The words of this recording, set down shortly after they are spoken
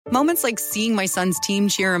Moments like seeing my son's team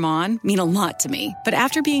cheer him on mean a lot to me. But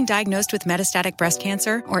after being diagnosed with metastatic breast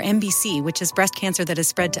cancer, or MBC, which is breast cancer that has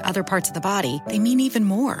spread to other parts of the body, they mean even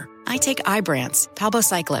more. I take Ibrance,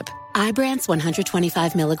 palbociclib. Ibrance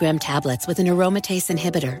 125 milligram tablets with an aromatase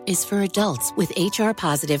inhibitor is for adults with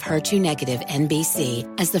HR-positive, HER2-negative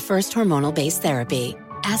MBC as the first hormonal-based therapy.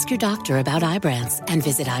 Ask your doctor about Ibrance and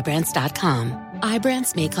visit Ibrance.com.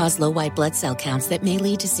 Ibrance may cause low white blood cell counts that may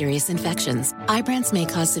lead to serious infections. Ibrance may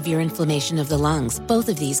cause severe inflammation of the lungs. Both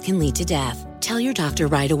of these can lead to death. Tell your doctor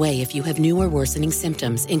right away if you have new or worsening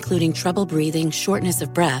symptoms, including trouble breathing, shortness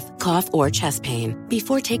of breath, cough, or chest pain.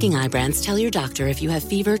 Before taking Ibrance, tell your doctor if you have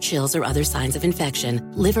fever, chills, or other signs of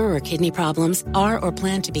infection, liver or kidney problems, are or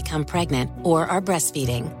plan to become pregnant, or are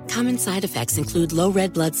breastfeeding. Common side effects include low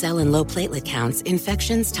red blood cell and low platelet counts,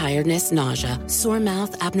 infections, tiredness, nausea, sore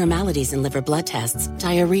mouth, abnormalities in liver blood tests,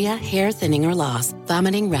 diarrhea, hair thinning or loss,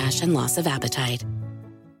 vomiting, rash, and loss of appetite.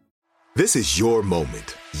 This is your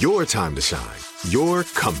moment, your time to shine, your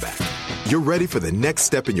comeback. You're ready for the next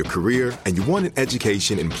step in your career, and you want an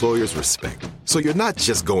education employers respect. So you're not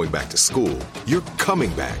just going back to school, you're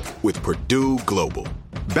coming back with Purdue Global.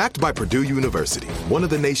 Backed by Purdue University, one of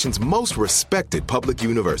the nation's most respected public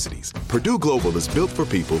universities, Purdue Global is built for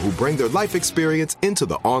people who bring their life experience into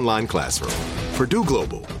the online classroom. Purdue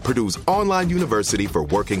Global, Purdue's online university for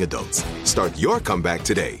working adults. Start your comeback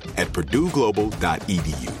today at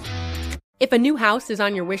purdueglobal.edu. If a new house is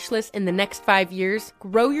on your wish list in the next 5 years,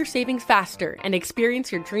 grow your savings faster and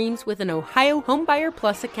experience your dreams with an Ohio Homebuyer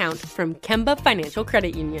Plus account from Kemba Financial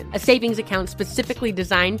Credit Union. A savings account specifically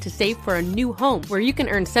designed to save for a new home, where you can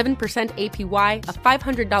earn 7% APY,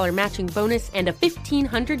 a $500 matching bonus, and a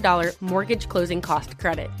 $1,500 mortgage closing cost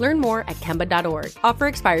credit. Learn more at Kemba.org. Offer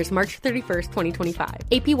expires March 31st, 2025.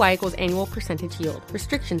 APY equals annual percentage yield.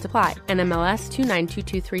 Restrictions apply. NMLS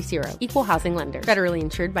 292230. Equal housing lender. Federally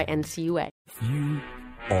insured by NCUA. You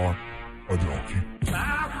are a donkey.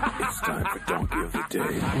 It's time for Donkey of the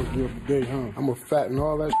Day. Donkey of the Day, huh? I'm gonna fatten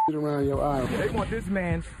all that shit around your eye. They want this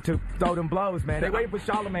man to throw them blows, man. They waiting for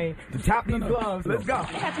Charlemagne to tap these gloves. Let's go.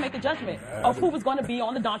 They had to make a judgment of who was going to be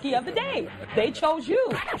on the Donkey of the Day. They chose you.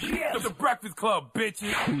 Yes. It's the Breakfast Club,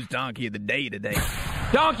 bitches. Who's Donkey of the Day today?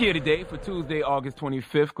 Donkey of the Day for Tuesday, August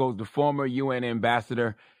 25th goes to former UN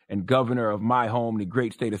ambassador and governor of my home, the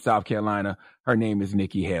great state of South Carolina. Her name is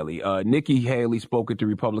Nikki Haley. Nikki Haley spoke at the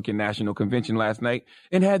Republican National Convention last night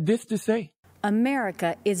and had this to say.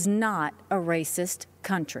 America is not a racist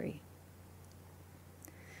country.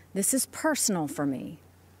 This is personal for me.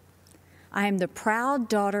 I am the proud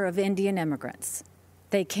daughter of Indian immigrants.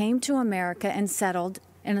 They came to America and settled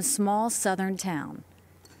in a small southern town.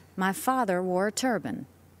 My father wore a turban.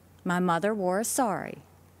 My mother wore a sari.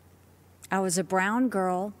 I was a brown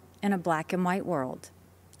girl in a black and white world.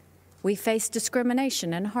 We faced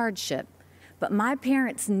discrimination and hardship, but my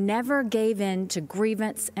parents never gave in to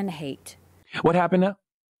grievance and hate. What happened now?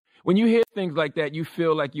 When you hear things like that, you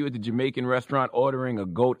feel like you're at the Jamaican restaurant ordering a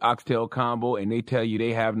goat oxtail combo and they tell you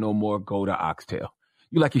they have no more goat or oxtail.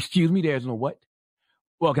 You're like, excuse me, there's no what?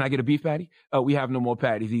 Well, can I get a beef patty? We have no more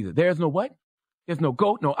patties either. There's no what? There's no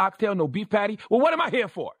goat, no oxtail, no beef patty. Well, what am I here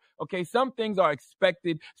for? Okay, some things are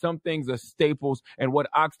expected, some things are staples, and what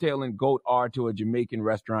oxtail and goat are to a Jamaican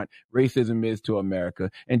restaurant, racism is to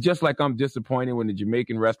America. And just like I'm disappointed when the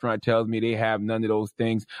Jamaican restaurant tells me they have none of those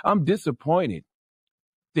things, I'm disappointed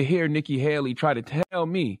to hear Nikki Haley try to tell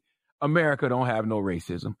me America don't have no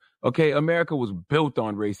racism. Okay, America was built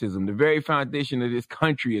on racism. The very foundation of this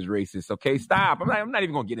country is racist. Okay, stop. I'm not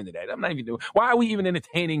even going to get into that. Why are we even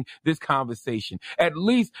entertaining this conversation? At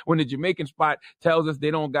least when the Jamaican spot tells us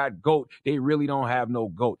they don't got goat, they really don't have no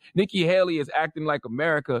goat. Nikki Haley is acting like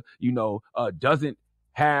America, doesn't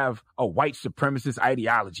have a white supremacist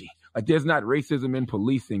ideology. Like there's not racism in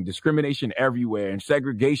policing, discrimination everywhere, and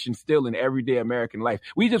segregation still in everyday American life.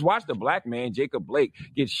 We just watched a black man, Jacob Blake,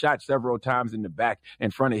 get shot several times in the back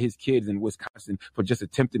in front of his kids in Wisconsin for just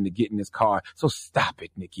attempting to get in his car. So stop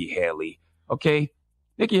it, Nikki Haley. Okay?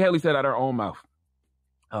 Nikki Haley said out her own mouth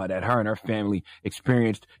that her and her family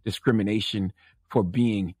experienced discrimination for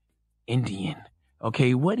being Indian.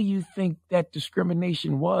 Okay, what do you think that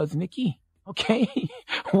discrimination was, Nikki? Okay,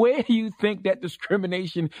 where do you think that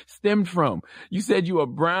discrimination stemmed from? You said you were a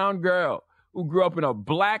brown girl who grew up in a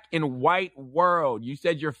black and white world. You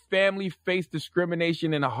said your family faced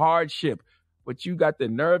discrimination and hardship, but you got the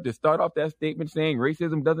nerve to start off that statement saying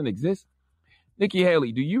racism doesn't exist? Nikki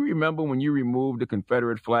Haley, do you remember when you removed the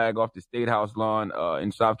Confederate flag off the State House lawn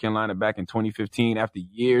in South Carolina back in 2015 after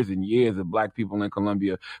years and years of black people in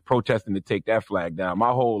Columbia protesting to take that flag down? My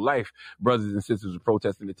whole life, brothers and sisters were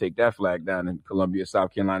protesting to take that flag down in Columbia,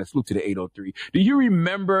 South Carolina. Salute to the 803. Do you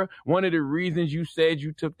remember one of the reasons you said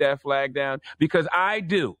you took that flag down? Because I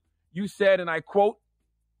do. You said, and I quote,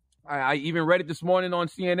 I even read it this morning on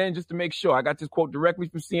CNN just to make sure. I got this quote directly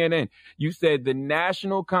from CNN. You said the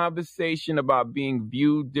national conversation about being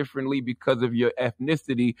viewed differently because of your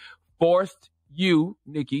ethnicity forced you,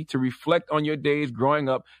 Nikki, to reflect on your days growing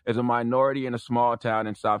up as a minority in a small town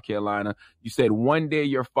in South Carolina. You said one day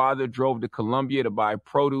your father drove to Columbia to buy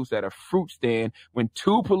produce at a fruit stand when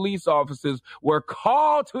 2 police officers were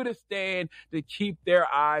called to the stand to keep their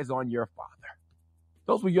eyes on your father.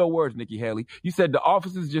 Those were your words, Nikki Haley. You said the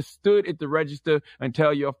officers just stood at the register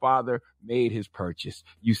until your father made his purchase.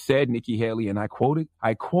 You said, Nikki Haley, and I quote,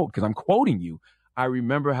 because I'm quoting you, I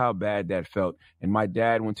remember how bad that felt. And my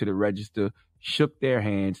dad went to the register, shook their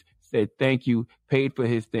hands, said thank you, paid for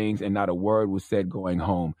his things, and not a word was said going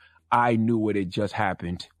home. I knew what had just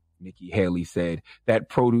happened. Nikki Haley said, that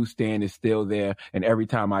produce stand is still there, and every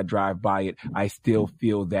time I drive by it, I still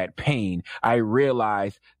feel that pain. I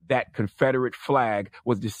realized that Confederate flag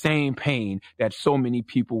was the same pain that so many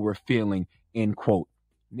people were feeling, end quote.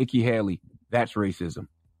 Nikki Haley, that's racism.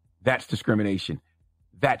 That's discrimination.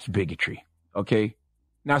 That's bigotry, okay?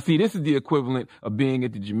 Now, see, this is the equivalent of being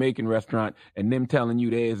at the Jamaican restaurant and them telling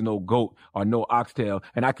you there is no goat or no oxtail,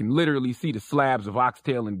 and I can literally see the slabs of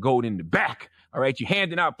oxtail and goat in the back. All right, you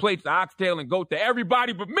handing out plates of oxtail and goat to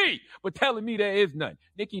everybody but me, but telling me there is none.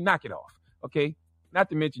 Nikki, knock it off, okay? Not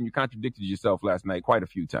to mention you contradicted yourself last night quite a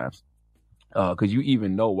few times because you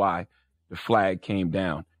even know why the flag came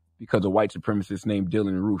down. Because a white supremacist named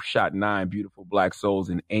Dylan Roof shot 9 beautiful black souls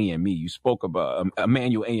in AME. You spoke about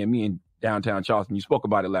Emmanuel AME in downtown Charleston. You spoke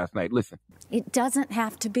about it last night. Listen. It doesn't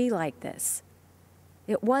have to be like this.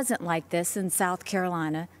 It wasn't like this in South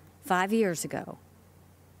Carolina 5 years ago.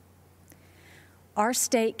 Our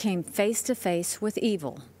state came face to face with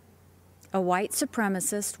evil. A white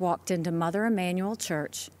supremacist walked into Mother Emanuel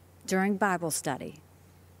Church during Bible study.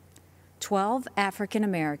 12 African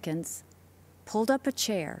Americans pulled up a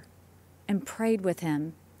chair and prayed with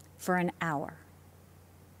him for an hour.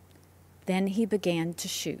 Then he began to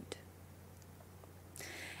shoot.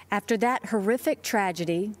 After that horrific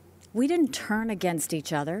tragedy, we didn't turn against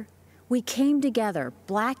each other. We came together,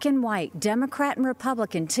 black and white, Democrat and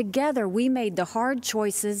Republican. Together, we made the hard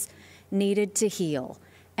choices needed to heal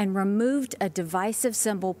and removed a divisive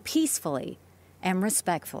symbol peacefully and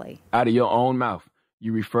respectfully. Out of your own mouth,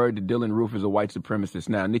 you referred to Dylan Roof as a white supremacist.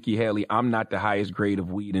 Now, Nikki Haley, I'm not the highest grade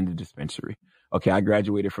of weed in the dispensary. Okay, I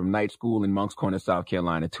graduated from night school in Moncks Corner, South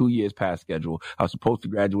Carolina, 2 years past schedule. I was supposed to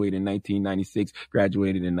graduate in 1996,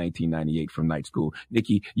 graduated in 1998 from night school.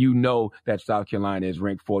 Nikki, you know that South Carolina is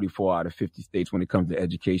ranked 44 out of 50 states when it comes to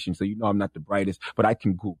education, so you know I'm not the brightest, but I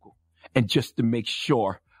can Google. And just to make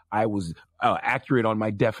sure I was accurate on my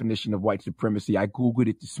definition of white supremacy, I Googled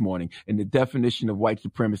it this morning, and the definition of white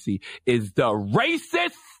supremacy is the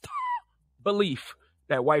racist belief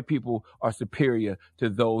that white people are superior to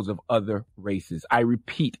those of other races. I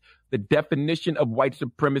repeat, the definition of white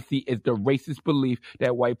supremacy is the racist belief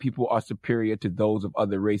that white people are superior to those of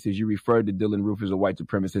other races. You referred to Dylan Roof as a white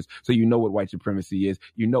supremacist, so you know what white supremacy is.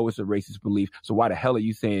 You know it's a racist belief. So why the hell are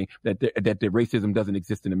you saying that the racism doesn't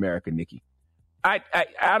exist in America, Nikki? I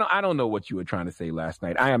don't know what you were trying to say last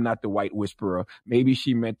night. I am not the white whisperer. Maybe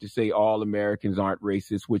she meant to say all Americans aren't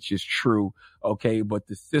racist, which is true. Okay. But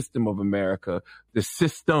the system of America, the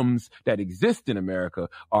systems that exist in America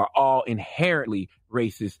are all inherently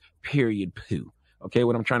racist, period. Okay.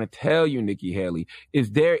 What I'm trying to tell you, Nikki Haley, is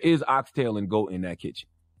there is oxtail and goat in that kitchen.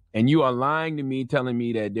 And you are lying to me, telling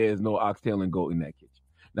me that there is no oxtail and goat in that kitchen.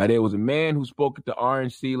 Now, there was a man who spoke at the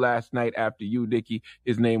RNC last night after you, Nikki.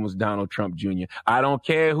 His name was Donald Trump Jr. I don't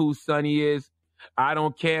care whose son he is. I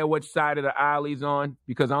don't care which side of the aisle he's on,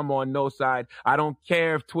 because I'm on no side. I don't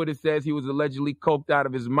care if Twitter says he was allegedly coked out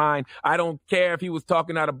of his mind. I don't care if he was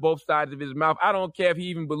talking out of both sides of his mouth. I don't care if he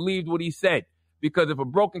even believed what he said, because if a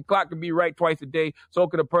broken clock can be right twice a day, so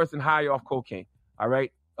could a person high off cocaine. All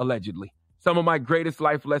right? Allegedly. Some of my greatest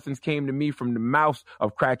life lessons came to me from the mouths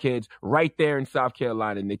of crackheads right there in South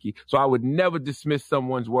Carolina, Nikki. So I would never dismiss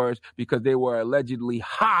someone's words because they were allegedly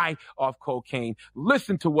high off cocaine.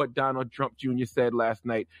 Listen to what Donald Trump Jr. said last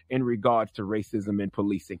night in regards to racism and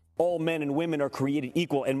policing. All men and women are created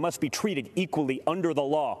equal and must be treated equally under the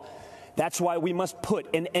law. That's why we must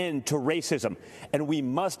put an end to racism, and we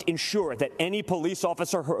must ensure that any police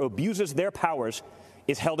officer who abuses their powers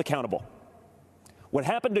is held accountable. What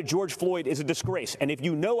happened to George Floyd is a disgrace. And if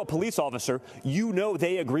you know a police officer, you know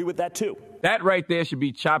they agree with that, too. That right there should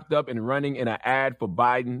be chopped up and running in an ad for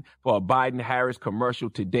Biden, for a Biden-Harris commercial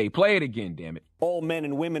today. Play it again, damn it. All men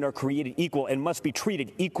and women are created equal and must be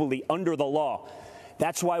treated equally under the law.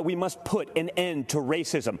 That's why we must put an end to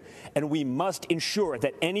racism. And we must ensure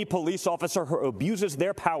that any police officer who abuses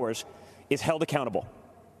their powers is held accountable.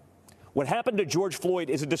 What happened to George Floyd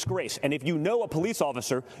is a disgrace. And if you know a police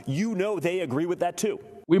officer, you know they agree with that, too.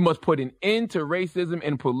 We must put an end to racism,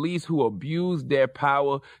 and police who abuse their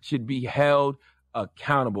power should be held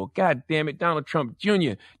accountable. God damn it, Donald Trump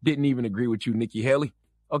Jr. didn't even agree with you, Nikki Haley.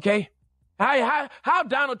 Okay? How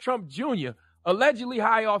Donald Trump Jr., allegedly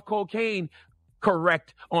high off cocaine,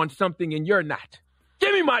 correct on something and you're not?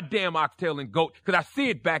 Give me my damn oxtail and goat, because I see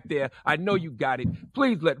it back there. I know you got it.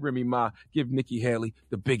 Please let Remy Ma give Nikki Haley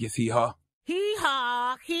the biggest hee-haw.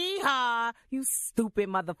 Hee-haw, hee-haw. You stupid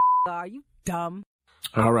motherfucker. Are you dumb?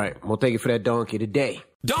 All right, we'll take it for that donkey today.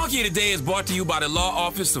 Donkey Today is brought to you by the law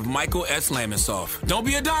office of Michael S. Lamonsoff. Don't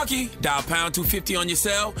be a donkey. Dial pound 250 on your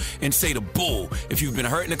cell and say the bull if you've been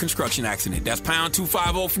hurt in a construction accident. That's pound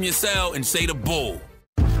 250 from your cell and say the bull.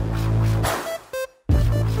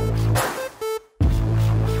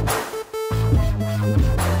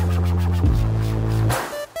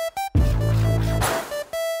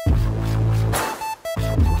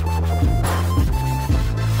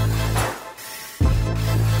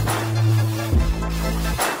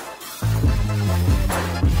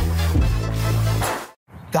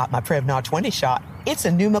 Got my Prevnar 20 shot. It's a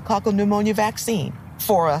pneumococcal pneumonia vaccine.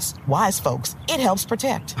 For us, wise folks, it helps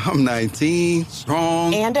protect. I'm 19,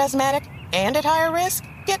 strong. And asthmatic, and at higher risk.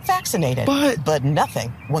 Get vaccinated. But nothing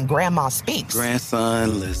when grandma speaks.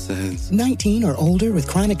 Grandson listens. 19 or older with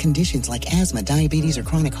chronic conditions like asthma, diabetes, or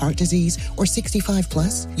chronic heart disease, or 65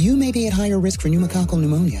 plus, you may be at higher risk for pneumococcal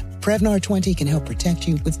pneumonia. Prevnar 20 can help protect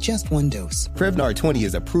you with just one dose. Prevnar 20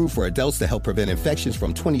 is approved for adults to help prevent infections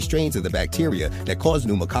from 20 strains of the bacteria that cause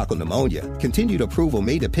pneumococcal pneumonia. Continued approval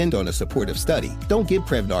may depend on a supportive study. Don't give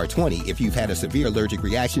Prevnar 20 if you've had a severe allergic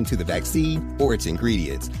reaction to the vaccine or its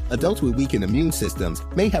ingredients. Adults with weakened immune systems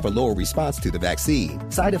may have a lower response to the vaccine.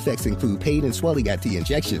 Side effects include pain and swelling at the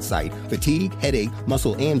injection site, fatigue, headache,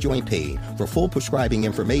 muscle, and joint pain. For full prescribing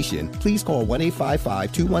information, please call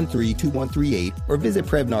 1-855-213-2138 or visit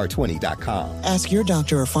Prevnar20.com. Ask your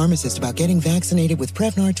doctor or pharmacist about getting vaccinated with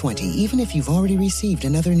Prevnar 20, even if you've already received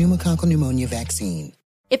another pneumococcal pneumonia vaccine.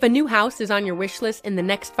 If a new house is on your wish list in the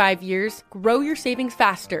next 5 years, grow your savings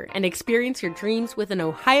faster and experience your dreams with an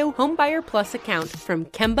Ohio Homebuyer Plus account from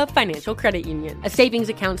Kemba Financial Credit Union. A savings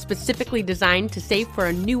account specifically designed to save for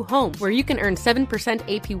a new home, where you can earn 7%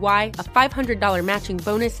 APY, a $500 matching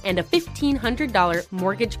bonus, and a $1,500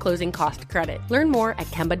 mortgage closing cost credit. Learn more at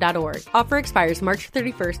Kemba.org. Offer expires March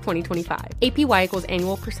 31st, 2025. APY equals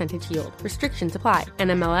annual percentage yield. Restrictions apply.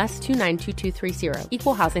 NMLS 292230.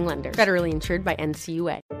 Equal housing lender. Federally insured by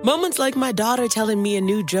NCUA. Moments like my daughter telling me a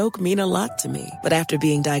new joke mean a lot to me. But after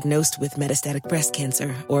being diagnosed with metastatic breast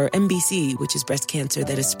cancer, or MBC, which is breast cancer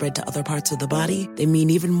that is spread to other parts of the body, they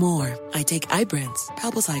mean even more. I take Ibrance,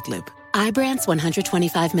 palbociclib. Ibrance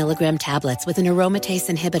 125 milligram tablets with an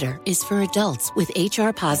aromatase inhibitor is for adults with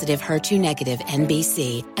HR-positive, HER2-negative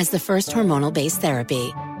MBC as the first hormonal-based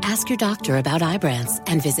therapy. Ask your doctor about Ibrance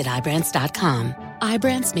and visit Ibrance.com.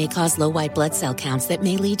 Ibrance may cause low white blood cell counts that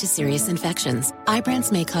may lead to serious infections.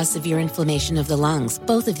 Ibrance may cause severe inflammation of the lungs.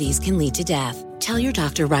 Both of these can lead to death. Tell your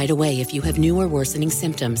doctor right away if you have new or worsening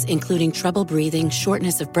symptoms, including trouble breathing,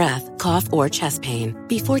 shortness of breath, cough, or chest pain.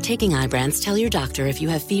 Before taking Ibrance, tell your doctor if you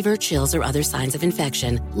have fever, chills, or other signs of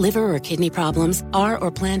infection, liver or kidney problems, are or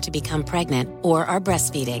plan to become pregnant, or are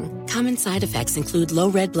breastfeeding. Common side effects include low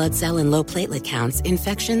red blood cell and low platelet counts,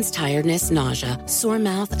 infections, tiredness, nausea, sore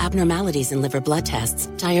mouth, abnormalities in liver blood tests,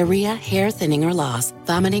 diarrhea, hair thinning or loss,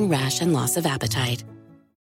 vomiting, rash, and loss of appetite.